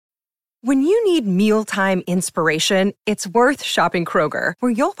When you need mealtime inspiration, it's worth shopping Kroger,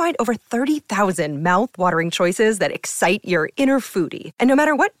 where you'll find over 30,000 mouth-watering choices that excite your inner foodie. And no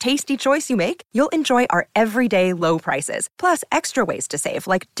matter what tasty choice you make, you'll enjoy our everyday low prices, plus extra ways to save,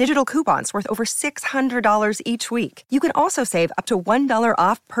 like digital coupons worth over $600 each week. You can also save up to $1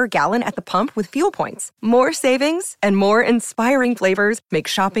 off per gallon at the pump with fuel points. More savings and more inspiring flavors make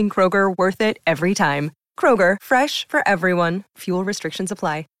shopping Kroger worth it every time. Kroger, fresh for everyone. Fuel restrictions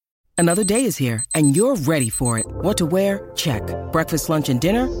apply. Another day is here, and you're ready for it. What to wear? Check. Breakfast, lunch, and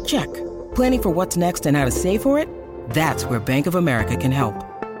dinner? Check. Planning for what's next and how to save for it? That's where Bank of America can help.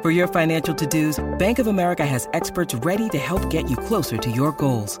 For your financial to-dos, Bank of America has experts ready to help get you closer to your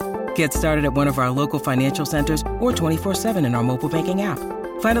goals. Get started at one of our local financial centers or 24/7 in our mobile banking app.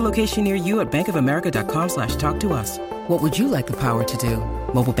 Find a location near you at bankofamerica.com/talktous. What would you like the power to do?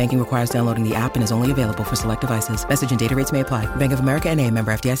 Mobile banking requires downloading the app and is only available for select devices. Message and data rates may apply. Bank of America N.A.,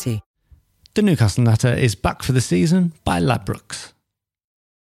 member FDIC. The Newcastle Natter is back for the season by Ladbrokes.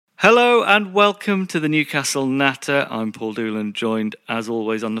 Hello and welcome to the Newcastle Natter. I'm Paul Doolan, joined as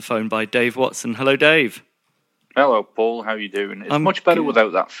always on the phone by Dave Watson. Hello, Dave. Hello, Paul. How are you doing? It's much better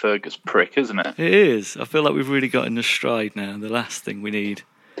without that Fergus prick, isn't it? It is. I feel like we've really got in the stride now. The last thing we need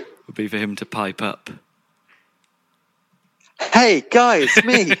would be for him to pipe up. Hey, guys,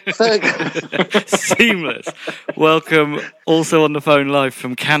 me, Fergus. Seamless. Welcome, also on the phone live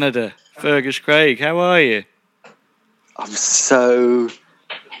from Canada, Fergus Craig. How are you? I'm so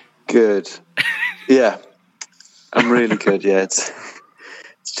good. Yeah, I'm really good. Yeah, it's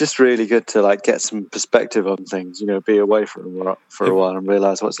just really good to get some perspective on things. Be away for a while and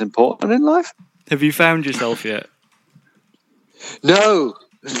realise what's important in life. Have you found yourself yet? No,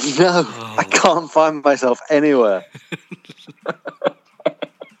 I can't find myself anywhere.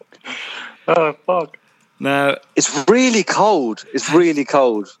 Oh, fuck. Now, it's really cold.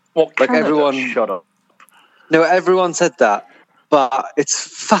 What, Canada? Everyone, shut up. No, everyone said that, but it's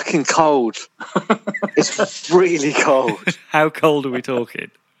fucking cold. It's really cold. How cold are we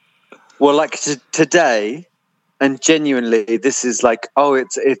talking? Well, today, and genuinely, this is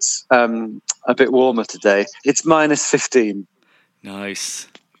it's a bit warmer today. It's -15. Nice.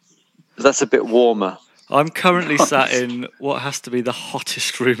 That's a bit warmer. I'm currently sat in what has to be the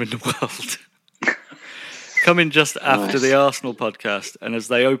hottest room in the world. Coming just after the Arsenal podcast, and as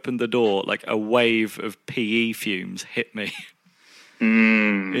they opened the door, a wave of PE fumes hit me.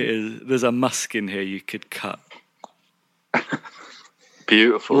 There's a musk in here you could cut.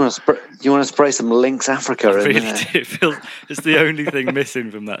 Beautiful. You want to spray some Lynx Africa in really there? It feels it's the only thing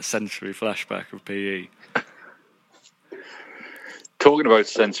missing from that sensory flashback of PE. Talking about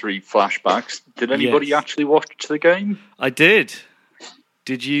sensory flashbacks, did anybody actually watch the game? I did.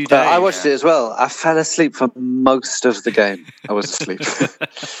 Did you, Dave? I watched it as well. I fell asleep for most of the game. I was asleep.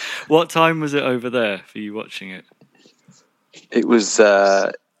 What time was it over there for you watching it? It was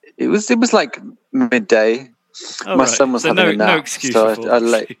like midday. My son was having a nap, no excuse so for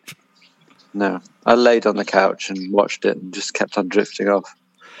I laid on the couch and watched it and just kept on drifting off.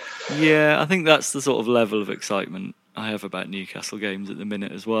 Yeah, I think that's the sort of level of excitement I have about Newcastle games at the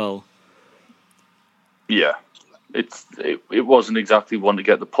minute as well. Yeah, it wasn't exactly one to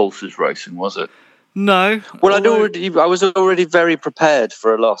get the pulses racing, was it? No. Well, I was already very prepared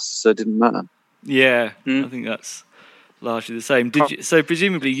for a loss, so it didn't matter. Yeah, I think that's largely the same. So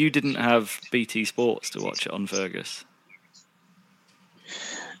presumably you didn't have BT Sports to watch it on, Fergus?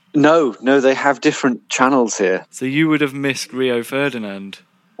 No, they have different channels here. So you would have missed Rio Ferdinand.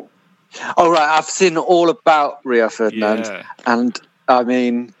 Oh, right, I've seen all about Rio Ferdinand, and I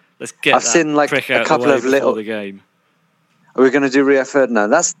mean, I've seen a couple of little. The game. Are we going to do Rio Ferdinand?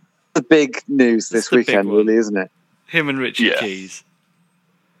 That's the big news this weekend, really, isn't it? Him and Richard Keys.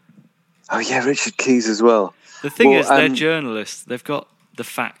 Oh yeah, Richard Keys as well. The thing is, they're journalists. They've got the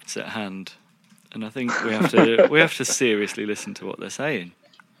facts at hand, and I think we have to seriously listen to what they're saying.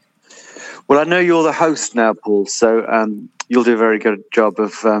 Well, I know you're the host now, Paul, so you'll do a very good job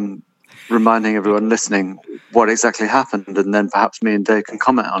of reminding everyone listening what exactly happened, and then perhaps me and Dave can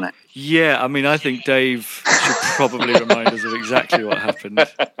comment on it. Yeah, I mean, I think Dave should probably remind us of exactly what happened.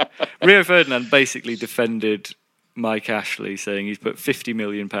 Rio Ferdinand basically defended Mike Ashley, saying he's put £50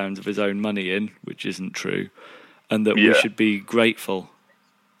 million of his own money in, which isn't true, and that we should be grateful.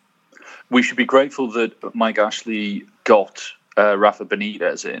 We should be grateful that Mike Ashley got Rafa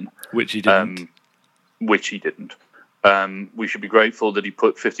Benitez in. Which he didn't. We should be grateful that he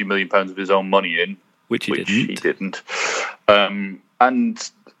put £50 million of his own money in. Which he didn't.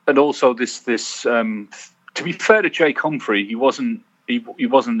 And also this to be fair to Jake Humphrey, he wasn't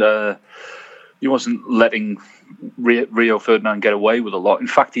letting Rio Ferdinand get away with a lot. In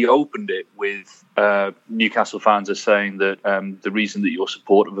fact, he opened it with Newcastle fans are saying that the reason that you're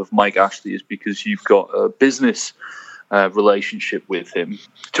supportive of Mike Ashley is because you've got a business relationship with him.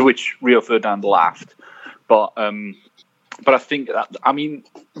 To which Rio Ferdinand laughed, but I think that, I mean,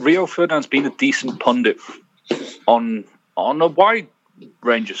 Rio Ferdinand's been a decent pundit on a wide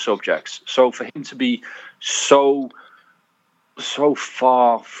range of subjects. So for him to be so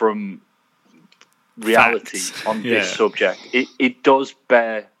far from reality on this subject, it does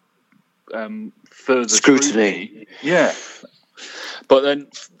bear further scrutiny. Yeah, but then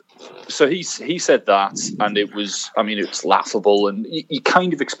so he said that, and it was laughable, and you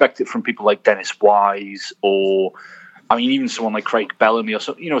kind of expect it from people like Dennis Wise, or I mean even someone like Craig Bellamy, or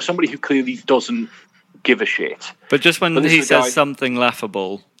somebody who clearly doesn't give a shit. But just when he says something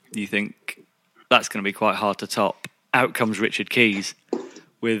laughable, you think that's going to be quite hard to top. Out comes Richard Keys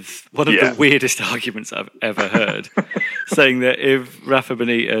with one of the weirdest arguments I've ever heard, saying that if Rafa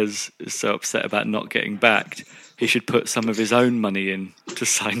Benitez is so upset about not getting backed, he should put some of his own money in to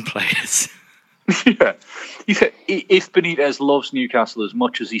sign players. Yeah. He said if Benitez loves Newcastle as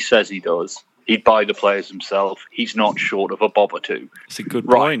much as he says he does, he'd buy the players himself. He's not short of a bob or two. It's a good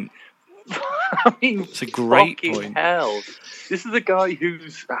point. I mean, it's a great point. Hell, this is a guy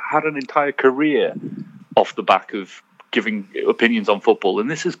who's had an entire career off the back of giving opinions on football,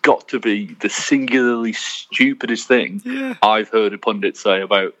 and this has got to be the singularly stupidest thing I've heard a pundit say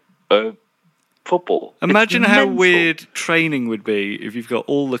about football. Imagine how weird training would be if you've got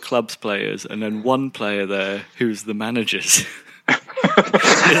all the club's players and then one player there who's the manager's.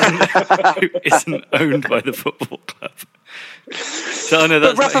 who isn't owned by the football club. So I know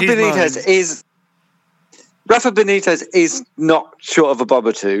that's Rafa Benitez is not short of a bob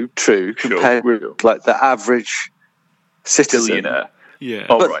or two, true, compared to like the average citizen. Billionaire. Yeah.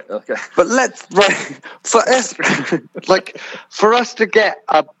 Right, okay. But for us to get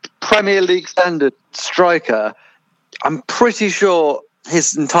a Premier League standard striker, I'm pretty sure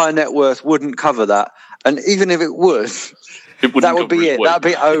his entire net worth wouldn't cover that. And even if it would, that would be it. That'd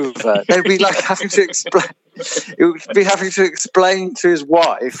be over. They'd be like having to explain. It would be having to explain to his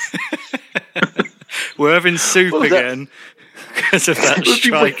wife. We're having soup again because of that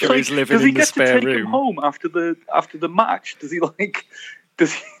striker who's living in the spare room. Does he get to take him home after the match? Does he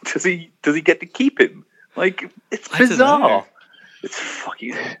does he get to keep him? Like, it's bizarre. It's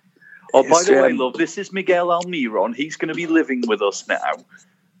fucking. Oh, by the way, love, this is Miguel Almiron. He's going to be living with us now.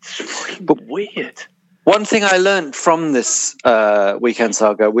 It's fucking weird. One thing I learned from this weekend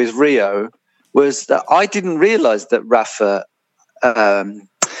saga with Rio was that I didn't realise that Rafa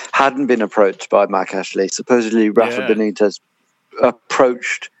hadn't been approached by Mike Ashley. Supposedly, Rafa Benitez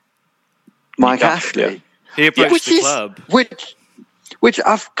approached Mike Ashley. Yeah. He approached the club. Which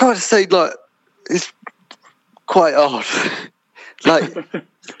I've got to say, like, is quite odd. Like,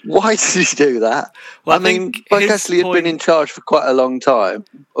 why did he do that? Well, I mean, Mike Ashley had been in charge for quite a long time,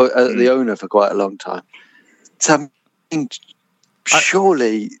 or the owner for quite a long time. So, I mean,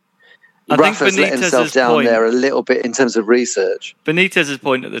 surely Rafa's let himself down there a little bit in terms of research. Benitez's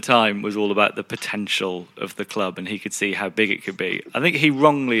point at the time was all about the potential of the club, and he could see how big it could be. I think he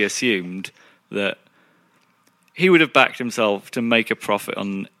wrongly assumed that he would have backed himself to make a profit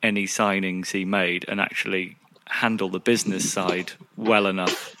on any signings he made and actually handle the business side well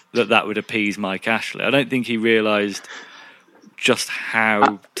enough that would appease Mike Ashley. I don't think he realised just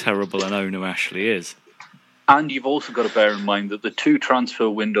how terrible an owner Ashley is. And you've also got to bear in mind that the two transfer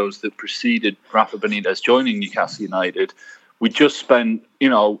windows that preceded Rafa Benitez joining Newcastle United, we just spent,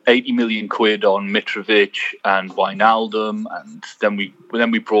 80 million quid on Mitrovic and Wijnaldum, and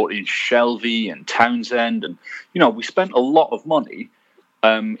then we brought in Shelvey and Townsend, and we spent a lot of money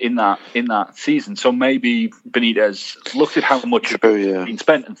in that season. So maybe Benitez looked at how much had been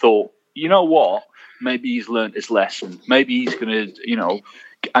spent and thought, you know what, maybe he's learnt his lesson. Maybe he's going to,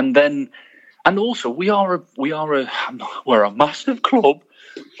 and also we're a massive club,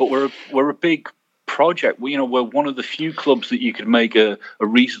 but we're a big project. We're one of the few clubs that you could make a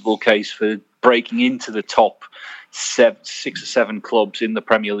reasonable case for breaking into the top 6 or 7 clubs in the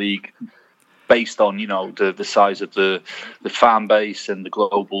Premier League, based on the size of the fan base and the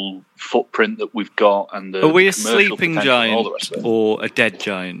global footprint that we've got. And are we a sleeping giant or a dead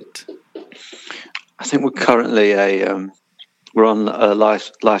giant? I think we're currently we're on a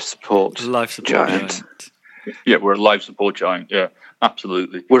life support giant. Yeah, we're a life support giant. Yeah,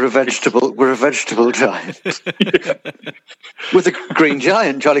 absolutely. We're a vegetable giant. With a green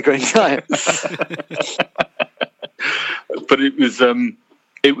giant, jolly green giant. But it was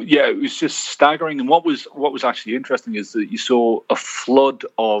it was just staggering. And what was actually interesting is that you saw a flood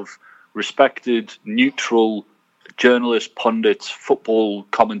of respected, neutral journalists, pundits, football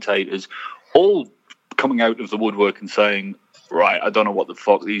commentators, all coming out of the woodwork and saying, right, I don't know what the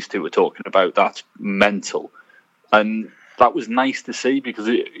fuck these two are talking about. That's mental. And that was nice to see, because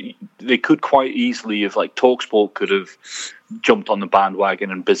they could quite easily have, like, TalkSport could have jumped on the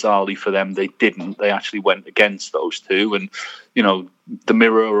bandwagon, and bizarrely for them, they didn't. They actually went against those two, and, you know, the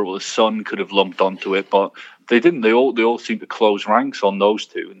Mirror or the Sun could have lumped onto it, but they didn't. They all seem to close ranks on those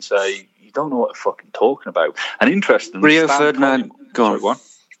two and say, you don't know what they're fucking talking about. And interestingly, Rio Ferdinand, go on.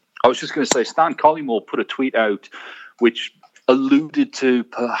 I was just going to say, Stan Collymore put a tweet out which alluded to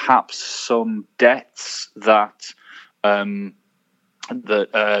perhaps some debts that some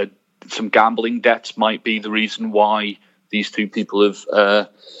gambling debts might be the reason why these two people have,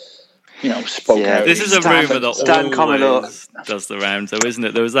 spoken out. This is a rumour that always does the rounds, though, isn't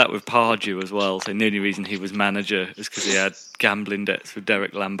it? There was that with Pardew as well. So the only reason he was manager is because he had gambling debts with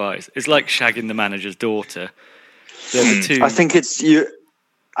Derek Lambice. It's like shagging the manager's daughter. They're the two. I think it's you.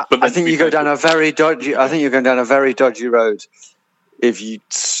 I think you go down a very dodgy. I think you're going down a very dodgy road if you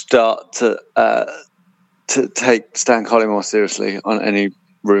start to take Stan Collymore seriously on any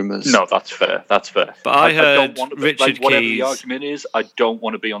rumours. No, that's fair. But I heard don't want to, Richard whatever Keys. the argument is, I don't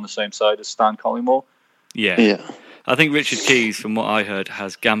want to be on the same side as Stan Collymore. Yeah. I think Richard Keys, from what I heard,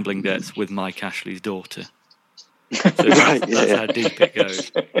 has gambling debts with Mike Ashley's daughter. So that's how deep it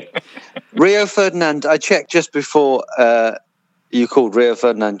goes. Rio Ferdinand, I checked just before you called. Rio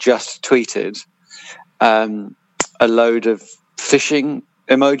Ferdinand just tweeted a load of fishing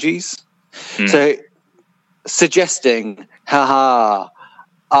emojis. So suggesting, haha,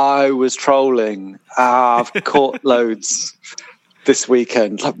 I was trolling. I've caught loads this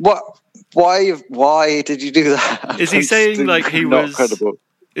weekend. Like, what? Why did you do that? Is he saying like he was credible?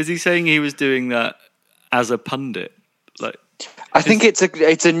 Is he saying he was doing that as a pundit? Like, I think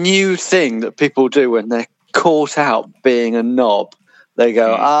it's a new thing that people do when they're caught out being a knob. They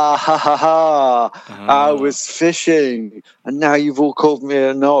go, ha ha ha! I was fishing, and now you've all called me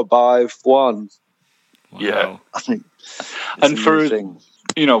a knob. I've won. Wow. Yeah, I think. And for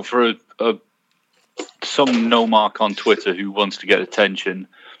some no mark on Twitter who wants to get attention,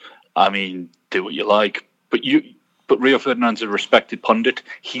 I mean, do what you like. But Rio Ferdinand's a respected pundit.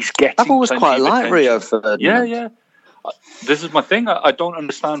 He's getting. I've always quite liked Rio Ferdinand. Yeah. This is my thing. I don't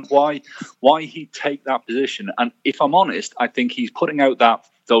understand why he'd take that position. And if I'm honest, I think he's putting out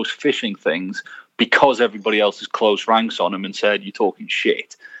those fishing things because everybody else has closed ranks on him and said, you're talking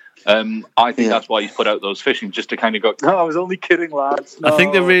shit. I think that's why he's put out those fishing, just to kind of go, no, I was only kidding, lads. No. I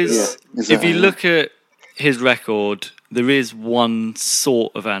think there is, exactly. If you look at his record, there is one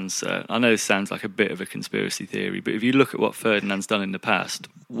sort of answer. I know this sounds like a bit of a conspiracy theory, but if you look at what Ferdinand's done in the past,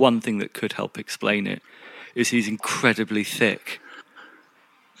 one thing that could help explain it is he's incredibly thick.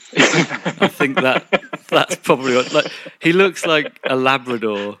 I think that's probably what. Like, he looks like a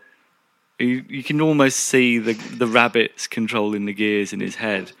Labrador. You can almost see the rabbits controlling the gears in his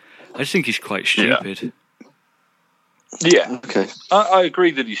head. I just think he's quite stupid. Yeah. Okay. I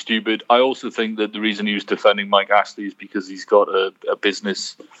agree that he's stupid. I also think that the reason he was defending Mike Ashley is because he's got a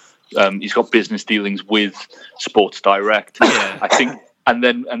business. He's got business dealings with Sports Direct. Yeah. I think, and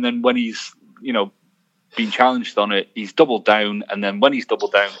then when he's been challenged on it, he's doubled down, and then when he's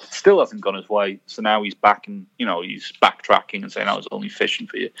doubled down, it still hasn't gone his way. So now he's back and he's backtracking and saying, "I was only fishing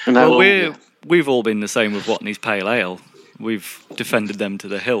for you." Well, we've all been the same with Watney's Pale Ale. We've defended them to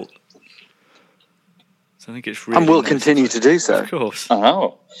the hilt. So I think it's really. And we'll continue to do so. Of course.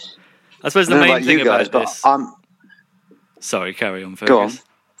 Oh. I suppose the main thing about this. Sorry, carry on, Fergus. Go on.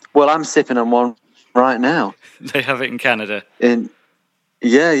 Well, I'm sipping on one right now. They have it in Canada. Yeah.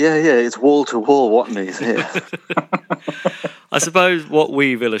 It's wall to wall Watney's here. I suppose what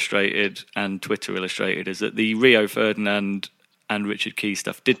we've illustrated and Twitter illustrated is that the Rio Ferdinand and Richard Keys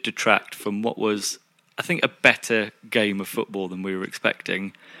stuff did detract from what was, I think, a better game of football than we were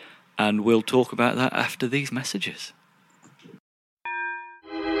expecting. And we'll talk about that after these messages.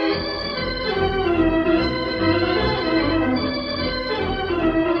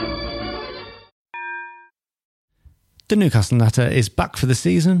 The Newcastle Natter is back for the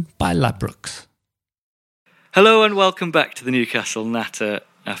season by Ladbrokes. Hello and welcome back to the Newcastle Natter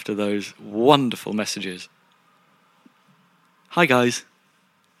after those wonderful messages. Hi guys.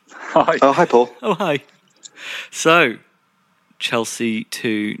 Hi. Oh, hi, Paul. Oh, hi. So, Chelsea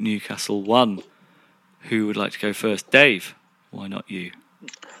 2, Newcastle 1. Who would like to go first? Dave, why not you?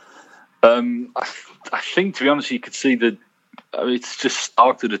 I think, to be honest, you could see that it's just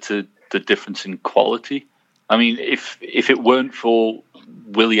started at the difference in quality. I mean, if it weren't for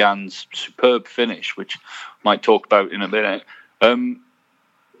Willian's superb finish, which I might talk about in a minute,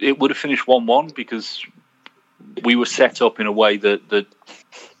 it would have finished 1-1 because we were set up in a way that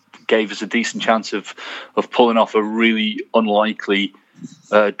gave us a decent chance of pulling off a really unlikely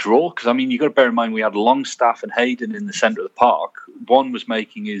draw. Because, I mean, you've got to bear in mind we had Longstaff and Hayden in the centre of the park. One was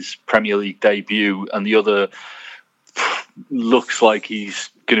making his Premier League debut and the other looks like he's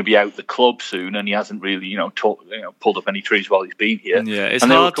going to be out the club soon, and he hasn't really, pulled up any trees while he's been here. Yeah, it's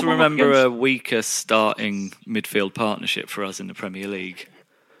hard to remember a weaker starting midfield partnership for us in the Premier League.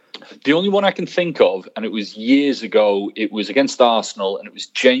 The only one I can think of, and it was years ago, it was against Arsenal, and it was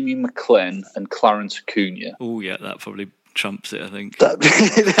Jamie McClenn and Clarence Acuna. Oh, yeah, that probably trumps it, I think.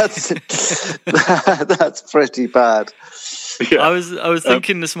 That's pretty bad. Yeah. I was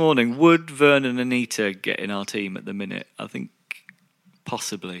thinking this morning, would Vernon and Anita get in our team at the minute? I think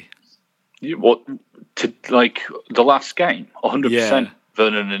possibly. What, to like the last game? 100%. Yeah.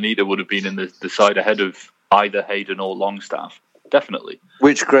 Vernon and Anita would have been in the side ahead of either Hayden or Longstaff. Definitely.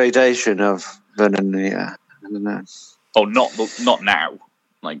 Which gradation of Vernon and Anita? I don't know. Oh, not now.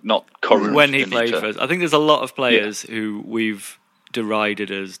 Like, not current. When he Anita. played for us. I think there's a lot of players who we've derided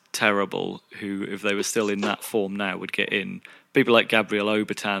as terrible, who, if they were still in that form now, would get in. People like Gabriel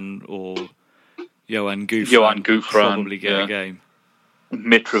Obertan or Johan Gouffran probably get a game.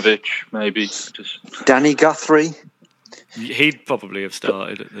 Mitrovic, maybe. Danny Guthrie. He'd probably have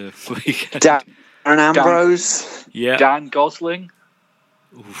started at the weekend. Darren Ambrose. Yeah. Dan Gosling.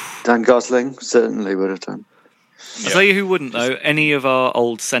 Dan Gosling certainly would have done. I'll tell you who wouldn't, though. Any of our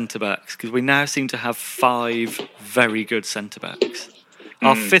old centre-backs, because we now seem to have 5 very good centre-backs.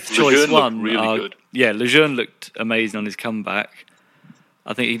 Our fifth choice one... really good. Yeah, Lejeune looked amazing on his comeback.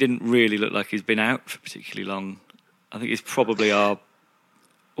 I think he didn't really look like he's been out for particularly long. I think he's probably our...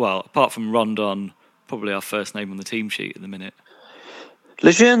 Well, apart from Rondon, probably our first name on the team sheet at the minute.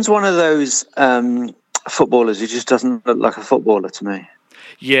 Lejeune's one of those footballers who just doesn't look like a footballer to me.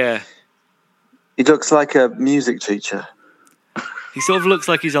 Yeah. He looks like a music teacher. He sort of looks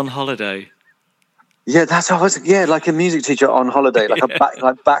like he's on holiday. Yeah, that's what I was. Yeah, like a music teacher on holiday, like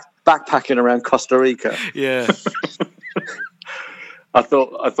backpacking around Costa Rica. Yeah. I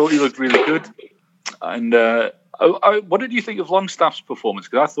thought he looked really good. And what did you think of Longstaff's performance?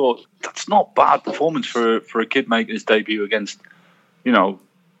 Because I thought that's not bad performance for a kid making his debut against,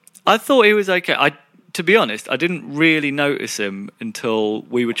 I thought he was okay. To be honest, I didn't really notice him until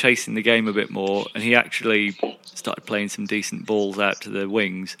we were chasing the game a bit more, and he actually started playing some decent balls out to the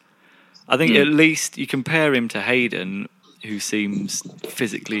wings. I think at least you compare him to Hayden, who seems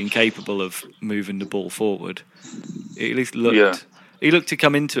physically incapable of moving the ball forward. He at least looked. Yeah. He looked to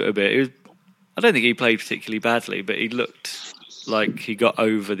come into it a bit. I don't think he played particularly badly, but he looked like he got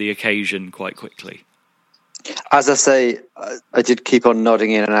over the occasion quite quickly. As I say, I did keep on nodding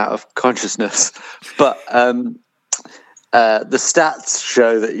in and out of consciousness, but the stats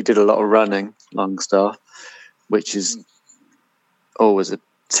show that he did a lot of running, Longstaff, which is always a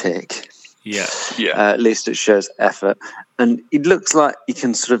tick. Yeah. Yeah. At least it shows effort, and it looks like you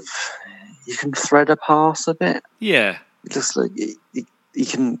can thread a pass a bit. Yeah. It looks like he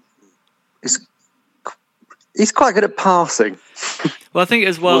can. He's quite good at passing. Well, I think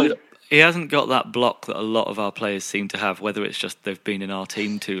as well. He hasn't got that block that a lot of our players seem to have, whether it's just they've been in our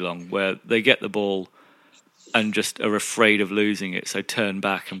team too long, where they get the ball and just are afraid of losing it, so turn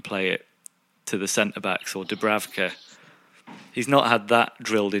back and play it to the centre-backs or Dubravka. He's not had that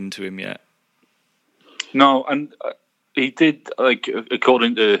drilled into him yet. No, and he did,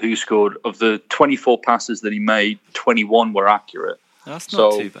 according to Who Scored, of the 24 passes that he made, 21 were accurate. That's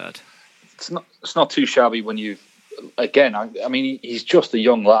not too bad. It's not too shabby when you've... Again, I mean, he's just a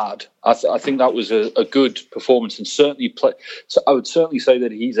young lad. I think that was a good performance, and certainly So I would certainly say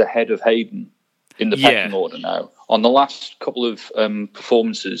that he's ahead of Hayden in the pecking order now. On the last couple of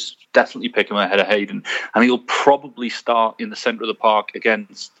performances, definitely pick him ahead of Hayden, and he'll probably start in the centre of the park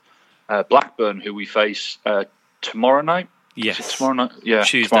against Blackburn, who we face tomorrow night. Yes, tomorrow night. Yeah,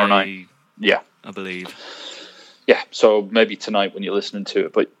 Tuesday, tomorrow night. Yeah, I believe. Yeah, so maybe tonight when you're listening to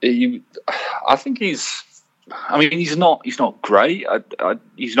it, but I think he's. I mean, he's not great.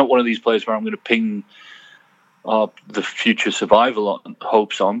 He's not one of these players where I'm going to ping the future survival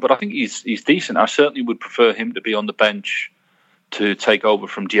hopes on, but I think he's decent. I certainly would prefer him to be on the bench to take over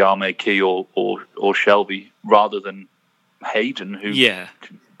from Diarmaid Key or Shelby rather than Hayden, who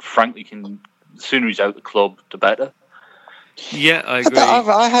frankly the sooner he's out the club, the better. Yeah, I agree.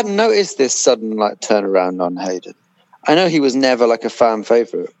 I hadn't noticed this sudden turnaround on Hayden. I know he was never a fan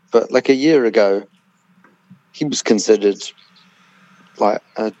favourite, but a year ago, he was considered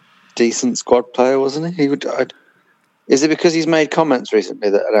a decent squad player, wasn't he? Is it because he's made comments recently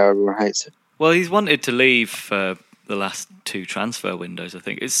that everyone hates him? Well, he's wanted to leave for the last 2 transfer windows. I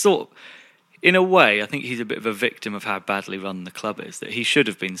think it's sort of, in a way, I think he's a bit of a victim of how badly run the club is. That he should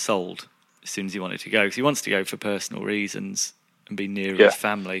have been sold as soon as he wanted to go, because he wants to go for personal reasons and be near his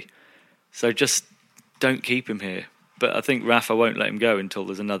family. So just don't keep him here. But I think Rafa won't let him go until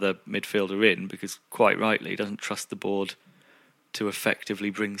there's another midfielder in, because quite rightly he doesn't trust the board to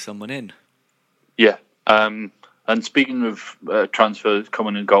effectively bring someone in. Yeah. And speaking of transfers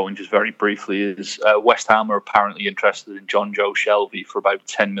coming and going, just very briefly, is West Ham are apparently interested in John Joe Shelby for about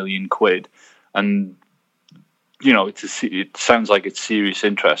 10 million quid. And, you know, it sounds like it's serious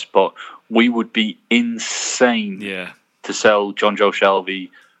interest, but we would be insane to sell John Joe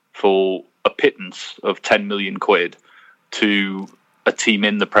Shelby for a pittance of 10 million quid to a team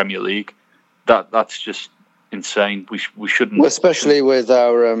in the Premier League. That's just insane. We shouldn't, well, especially with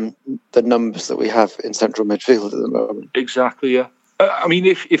our the numbers that we have in central midfield at the moment. Exactly. Yeah. I mean,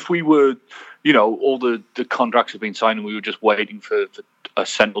 if we were, you know, all the contracts have been signed and we were just waiting for a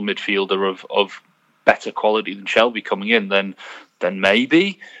central midfielder of better quality than Shelby coming in, then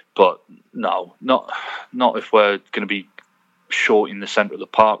maybe. But no, not if we're going to be short in the centre of the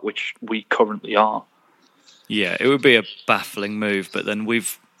park, which we currently are. Yeah, it would be a baffling move, but then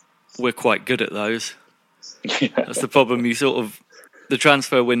we're quite good at those. Yeah. That's the problem. The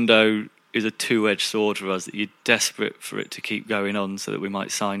transfer window is a two-edged sword for us, that you're desperate for it to keep going on so that we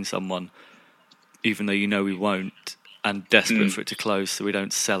might sign someone, even though you know we won't, and desperate for it to close so we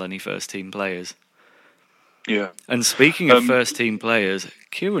don't sell any first-team players. Yeah. And speaking of first-team players,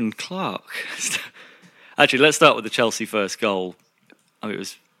 Kieran Clark. Actually, let's start with the Chelsea first goal. I mean, it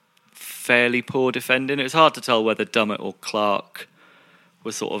was fairly poor defending. It was hard to tell whether Dummett or Clark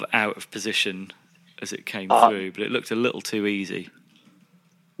were sort of out of position as it came through, but it looked a little too easy.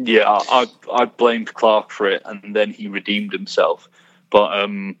 Yeah, I blamed Clark for it, and then he redeemed himself. But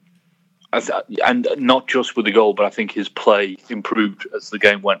and not just with the goal, but I think his play improved as the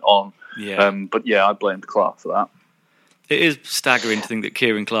game went on. Yeah. But yeah, I blamed Clark for that. It is staggering to think that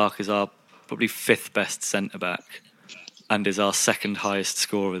Kieran Clark is our probably 5th best centre-back and is our 2nd highest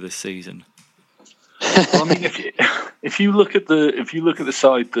scorer this season. Well, I mean, if you look at the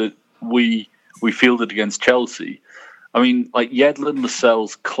side that we fielded against Chelsea, I mean, like Yedlin,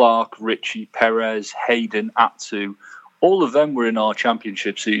 Lascelles, Clark, Ritchie, Perez, Hayden, Atsu, all of them were in our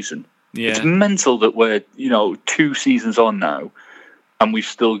championship season. Yeah. It's mental that we're 2 seasons on now, and we've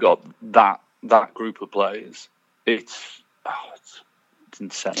still got that group of players. It's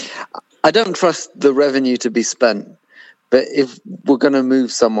insane. I don't trust the revenue to be spent, but if we're going to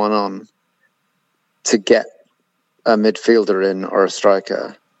move someone on to get a midfielder in or a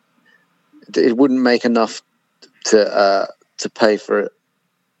striker, it wouldn't make enough to pay for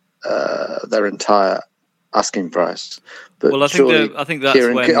their entire asking price. But well, I think that's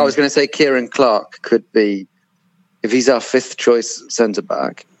when I was going to say Kieran Clark could be, if he's our 5th choice centre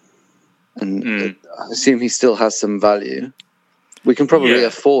back, and I assume he still has some value. We can probably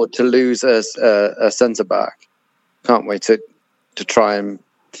afford to lose a centre back, can't we? To try and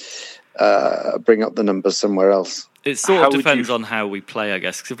bring up the numbers somewhere else. It sort of depends on how we play, I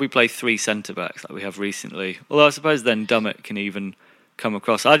guess. Because if we play 3 centre-backs like we have recently, although I suppose then Dummett can even come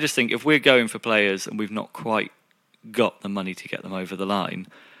across. I just think if we're going for players and we've not quite got the money to get them over the line,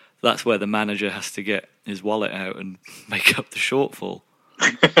 that's where the manager has to get his wallet out and make up the shortfall.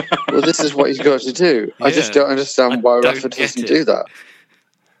 Well, this is what he's got to do. Yeah. I just don't understand why Rafa doesn't do that.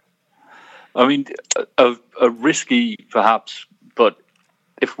 I mean, a risky perhaps, but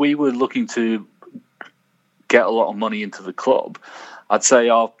if we were looking to get a lot of money into the club, I'd say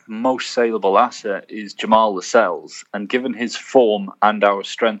our most saleable asset is Jamal Lascelles, and given his form and our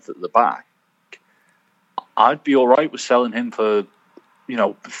strength at the back, I'd be all right with selling him for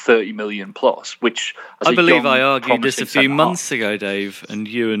 30 million plus, which I believe I argued this a few months ago, Dave, and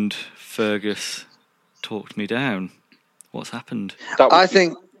you and Fergus talked me down. What's happened? I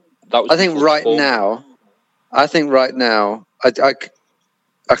think right now, I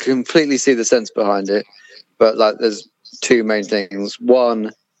completely see the sense behind it, but there's 2 main things.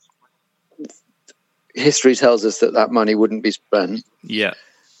 One, history tells us that money wouldn't be spent. Yeah.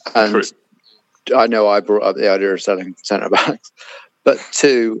 And true. I know I brought up the idea of selling centre-backs. But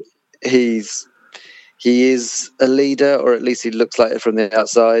 2, he is a leader, or at least he looks like it from the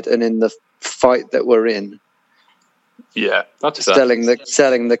outside. And in the fight that we're in, that's selling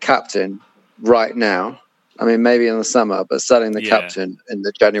the captain right now. I mean, maybe in the summer, but selling the captain in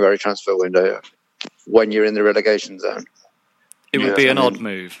the January transfer window when you're in the relegation zone, it would be an odd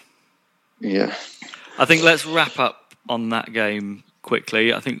move. Yeah, I think let's wrap up on that game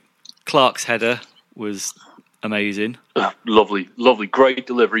quickly. I think Clark's header was amazing. Lovely, great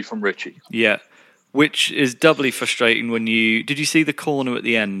delivery from Ritchie. Yeah. which is doubly frustrating when did you see the corner at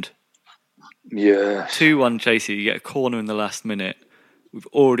the end? Yeah. 2-1 Chasey, you get a corner in the last minute. We've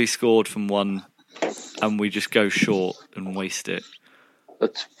already scored from one, and we just go short and waste it.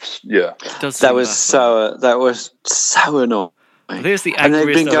 That was so annoying. I think it's the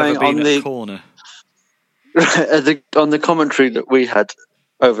angriest I've ever been at a corner. On the commentary that we had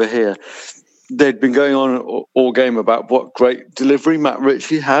over here, they'd been going on all game about what great delivery Matt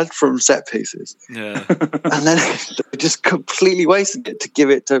Ritchie had from set pieces. Yeah. And then they just completely wasted it to give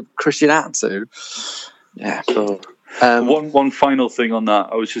it to Christian Atsu. Yeah. One final thing on that.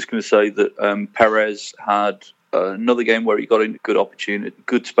 I was just going to say that Perez had another game where he got into good opportunity,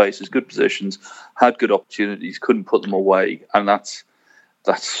 good spaces, good positions, had good opportunities, couldn't put them away. And that's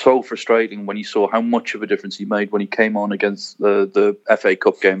so frustrating when you saw how much of a difference he made when he came on against the FA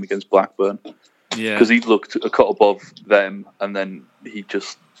Cup game against Blackburn. Yeah, because he looked a cut above them, and then he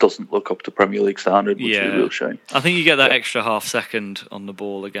just doesn't look up to Premier League standard, which is a real shame. I think you get that extra half second on the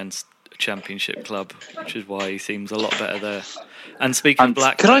ball against a Championship club, which is why he seems a lot better there. And speaking of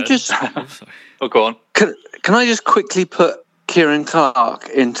Blackburn... Can I just... go on. Can I just quickly put Kieran Clark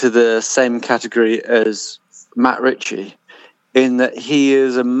into the same category as Matt Ritchie, in that he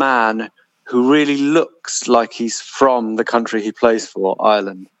is a man who really looks like he's from the country he plays for,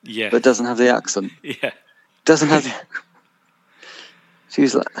 Ireland, but doesn't have the accent. Yeah, doesn't have the.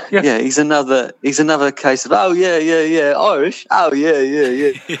 She's like, he's another case of Irish. Oh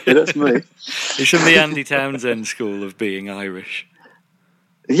yeah, that's me. He's from the Andy Townsend school of being Irish.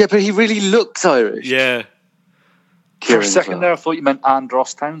 Yeah, but he really looks Irish. Yeah. For a second there, I thought you meant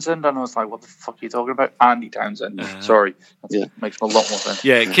Andros Townsend, and I was like, what the fuck are you talking about? Andy Townsend. Sorry. That makes a lot more sense.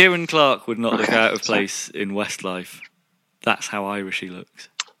 Yeah, Kieran Clark would not look out of place in Westlife. That's how Irish he looks.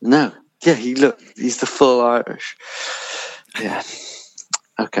 No. Yeah, he's the full Irish. Yeah.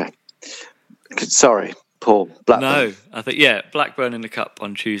 Okay. Sorry, Paul. Blackburn. No, I think, Blackburn in the Cup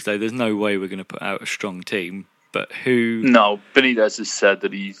on Tuesday. There's no way we're going to put out a strong team, but who... No, Benitez has said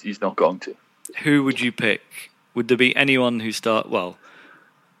that he's not going to. Who would you pick? Would there be anyone who start... Well,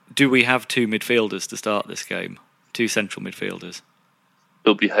 do we have two midfielders to start this game? Two central midfielders?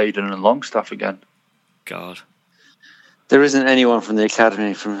 It'll be Hayden and Longstaff again. God. There isn't anyone from the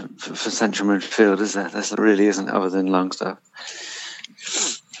academy for central midfield, is there? There really isn't, other than Longstaff.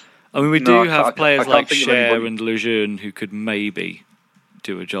 I mean, we do have players like Cher and Lejeune who could maybe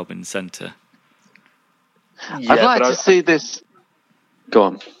do a job in centre. Yeah, I'd like to see this... Go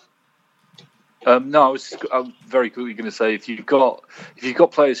on. No, I was very quickly going to say if you've got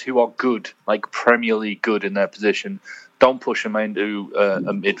players who are good, like Premier League good in their position, don't push them into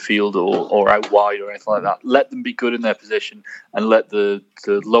a midfield or out wide or anything like that. Let them be good in their position and let the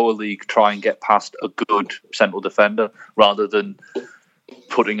lower league try and get past a good central defender rather than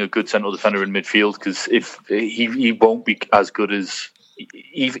putting a good central defender in midfield, because if he won't be as good as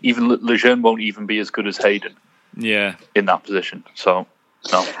even Lejeune won't even be as good as Hayden. Yeah, in that position. So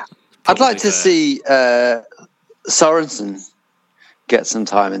no. I'd like to see Sorensen get some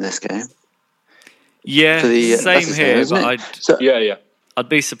time in this game. Yeah, same here. But I'd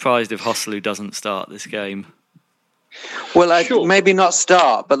be surprised if Hosselu doesn't start this game. Well, maybe not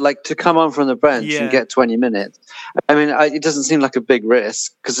start, but to come on from the bench and get 20 minutes. I mean, it doesn't seem like a big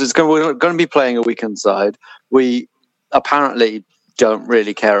risk because we're going to be playing a weekend side. We apparently don't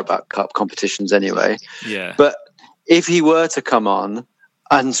really care about cup competitions anyway. Yeah. But if he were to come on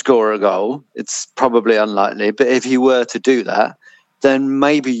and score a goal, it's probably unlikely. But if he were to do that, then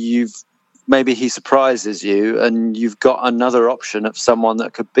maybe he surprises you and you've got another option of someone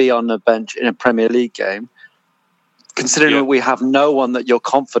that could be on the bench in a Premier League game. Considering that we have no one that you're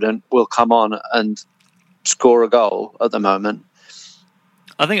confident will come on and score a goal at the moment.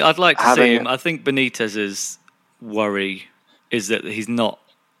 I think I'd like to see him. I think Benitez's worry is that he's not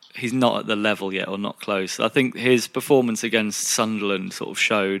at the level yet, or not close. I think his performance against Sunderland sort of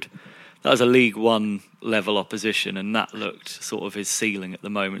showed that was a League One level opposition, and that looked sort of his ceiling at the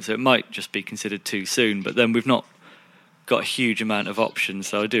moment. So it might just be considered too soon. But then we've not got a huge amount of options,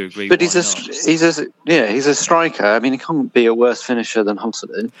 so I do agree. But he's a striker. I mean, he can't be a worse finisher than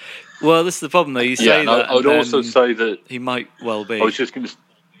Hosselu. Well, this is the problem, though. You say that, I would also say that he might well be.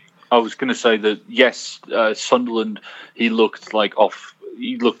 I was going to say that yes, Sunderland. He looked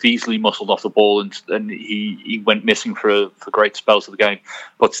easily muscled off the ball, and he went missing for great spells of the game.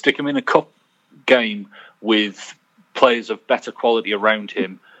 But stick him in a cup game with players of better quality around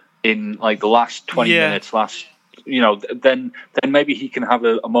him in the last 20 minutes, then maybe he can have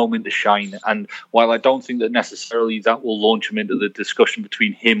a moment to shine. And while I don't think that necessarily that will launch him into the discussion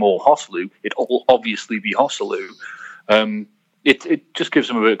between him or Hosselu, it will obviously be Hosselu. it just gives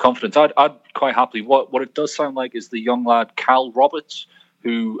them a bit of confidence. I'd quite happily. What it does sound like is the young lad Cal Roberts,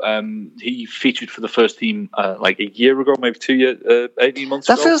 who he featured for the first team like a year ago, maybe 18 months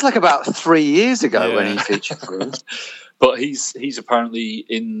ago. That feels like about 3 years ago when he featured for us. But he's apparently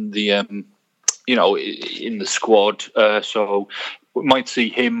in the in the squad, so we might see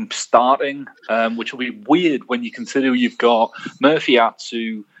him starting, which will be weird when you consider you've got Murphy,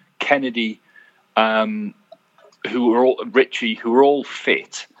 Atsu, Kennedy, Richie, who are all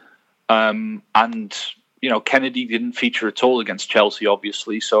fit, and Kennedy didn't feature at all against Chelsea,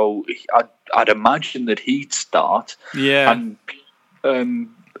 obviously. So I'd imagine that he'd start. Yeah. And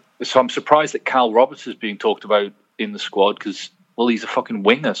so I'm surprised that Cal Roberts is being talked about in the squad because, well, he's a fucking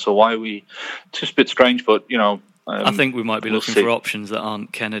winger. So why are we? It's just a bit strange, but I think we might be looking for options that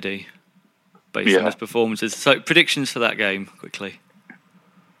aren't Kennedy based on his performances. So predictions for that game, quickly.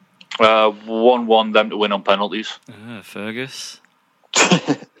 1-1, them to win on penalties. Fergus.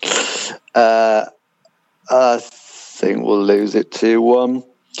 I think we'll lose it 2-1.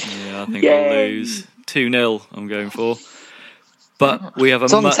 Yeah, I think we'll lose 2-0. I'm going for. But we have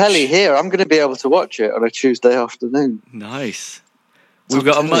it's on telly here. I'm going to be able to watch it on a Tuesday afternoon. Nice. We've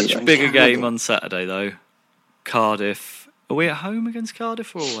got a much bigger game on Saturday, though. Cardiff. Are we at home against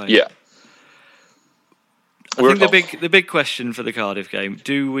Cardiff or away? Yeah. I think the big question for the Cardiff game: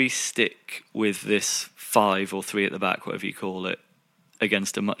 do we stick with this 5 or 3 at the back, whatever you call it,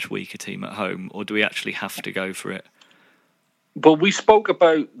 against a much weaker team at home, or do we actually have to go for it? Well, we spoke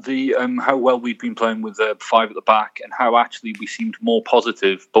about the how well we'd been playing with 5 at the back, and how actually we seemed more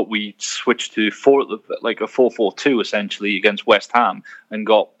positive. But we switched to 4 like a 4-4-2 essentially against West Ham and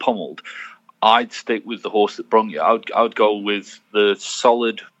got pummeled. I'd stick with the horse that brung you. I would go with the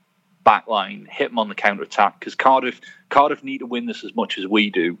solid backline, hit them on the counter attack because Cardiff need to win this as much as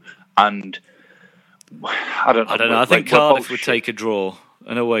we do, and I don't know. I think Cardiff would take a draw,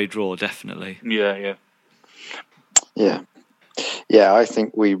 an away draw, definitely. Yeah. I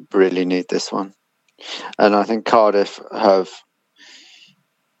think we really need this one, and I think Cardiff have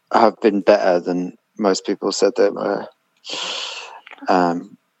been better than most people said they were.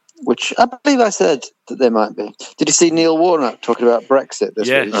 Which I believe I said that they might be. Did you see Neil Warnock talking about Brexit this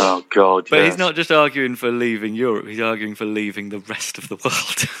week? Oh, God, But he's not just arguing for leaving Europe, he's arguing for leaving the rest of the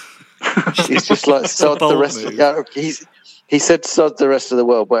world. He's just like, sod the rest of the... He said, sod the rest of the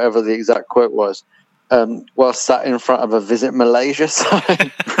world, whatever the exact quote was, while sat in front of a Visit Malaysia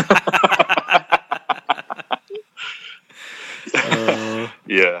sign.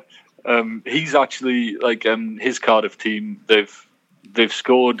 Yeah. He's actually, like, his Cardiff team, They've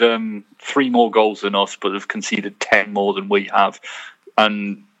scored 3 more goals than us, but have conceded 10 more than we have,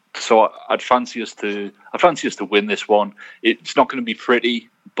 and so I'd fancy us to win this one. It's not going to be pretty,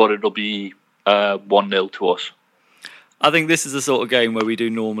 but it'll be 1-0 to us. I think this is the sort of game where we do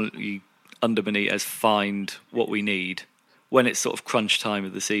normally under Benitez find what we need when it's sort of crunch time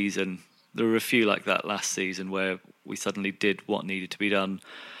of the season. There were a few like that last season where we suddenly did what needed to be done.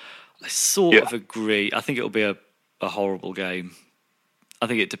 I sort of agree. I think it'll be a horrible game. I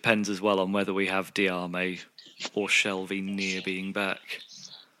think it depends as well on whether we have Diarme or Shelvey near being back.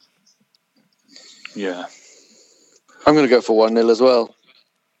 Yeah. I'm going to go for 1-0 as well.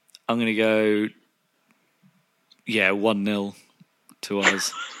 I'm going to go, 1-0 to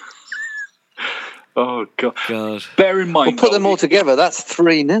us. Oh, God. God. Bear in mind... We'll put them all together, that's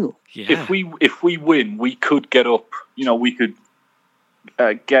 3-0. Yeah. If we win, we could get up, we could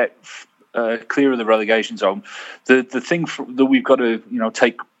get... clear of the relegation zone. The thing that we've got to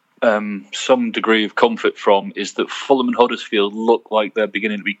take some degree of comfort from is that Fulham and Huddersfield look like they're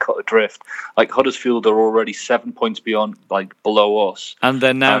beginning to be cut adrift. Like Huddersfield are already 7 points below us, and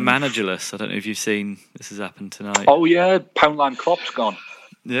they're now managerless. I don't know if you've seen this has happened tonight. Oh yeah, Poundland Klopp's gone.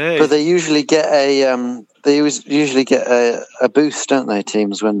 Yeah, but they usually get a boost, don't they?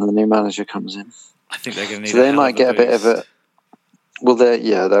 Teams when the new manager comes in. I think they're going to need. So they might get a bit of a. Well,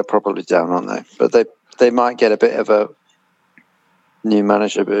 they're probably down, aren't they? But they might get a bit of a new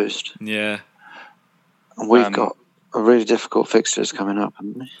manager boost. Yeah. And we've got a really difficult fixtures coming up,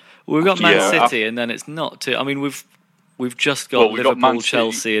 haven't we? Well, we've got Man City, and then it's not too... I mean, we've just got Liverpool,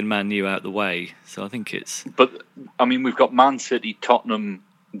 Chelsea, and Man U out the way, so I think it's... But, I mean, we've got Man City, Tottenham,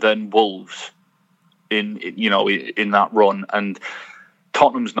 then Wolves in that run, and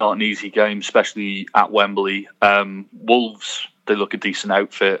Tottenham's not an easy game, especially at Wembley. Wolves... They look a decent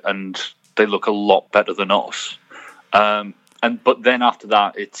outfit, and they look a lot better than us. But then after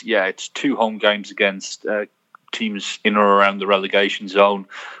that, it's 2 home games against teams in or around the relegation zone,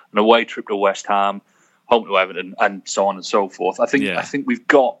 an away trip to West Ham, home to Everton, and so on and so forth. I think we've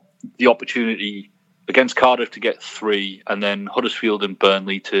got the opportunity against Cardiff to get 3, and then Huddersfield and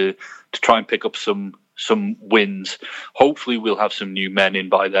Burnley to try and pick up some wins. Hopefully we'll have some new men in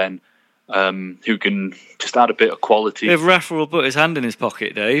by then who can just add a bit of quality. If Rafa will put his hand in his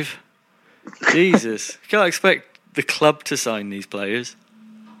pocket, Dave. Jesus. You can't expect the club to sign these players.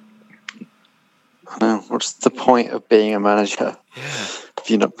 No, what's the point of being a manager if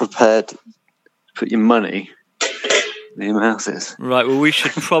you're not prepared to put your money in your mouths? Right, well, we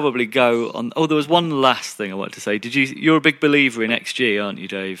should probably go on... Oh, there was one last thing I wanted to say. You're a big believer in XG, aren't you,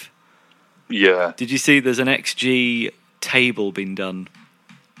 Dave? Yeah. Did you see there's an XG table being done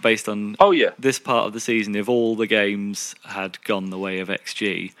based on this part of the season? If all the games had gone the way of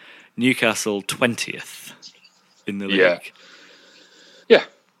XG, Newcastle 20th in the league. Yeah.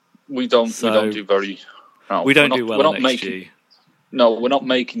 We don't do very... No, we don't do well on XG. We're not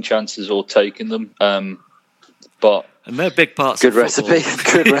making chances or taking them. But... And they're big parts Good of football.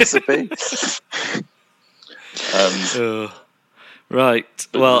 Good recipe. Right.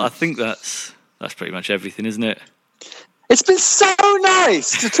 Well, I think that's pretty much everything, isn't it? It's been so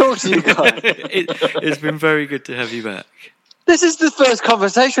nice to talk to you guys. It's been very good to have you back. This is the first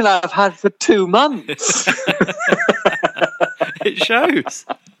conversation I've had for 2 months. It shows.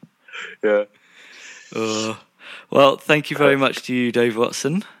 Yeah. Well, thank you very much to you, Dave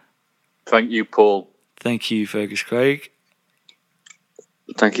Watson. Thank you, Paul. Thank you, Fergus Craig.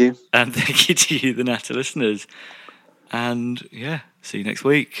 Thank you. And thank you to you, the Natter listeners. And, see you next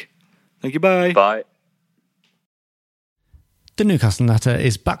week. Thank you, bye. Bye. The Newcastle Natter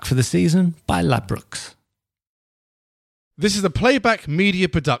is back for the season by Ladbrokes. This is a Playback Media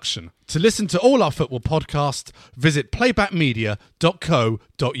production. To listen to all our football podcasts, visit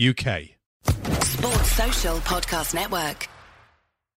playbackmedia.co.uk. Sports Social Podcast Network.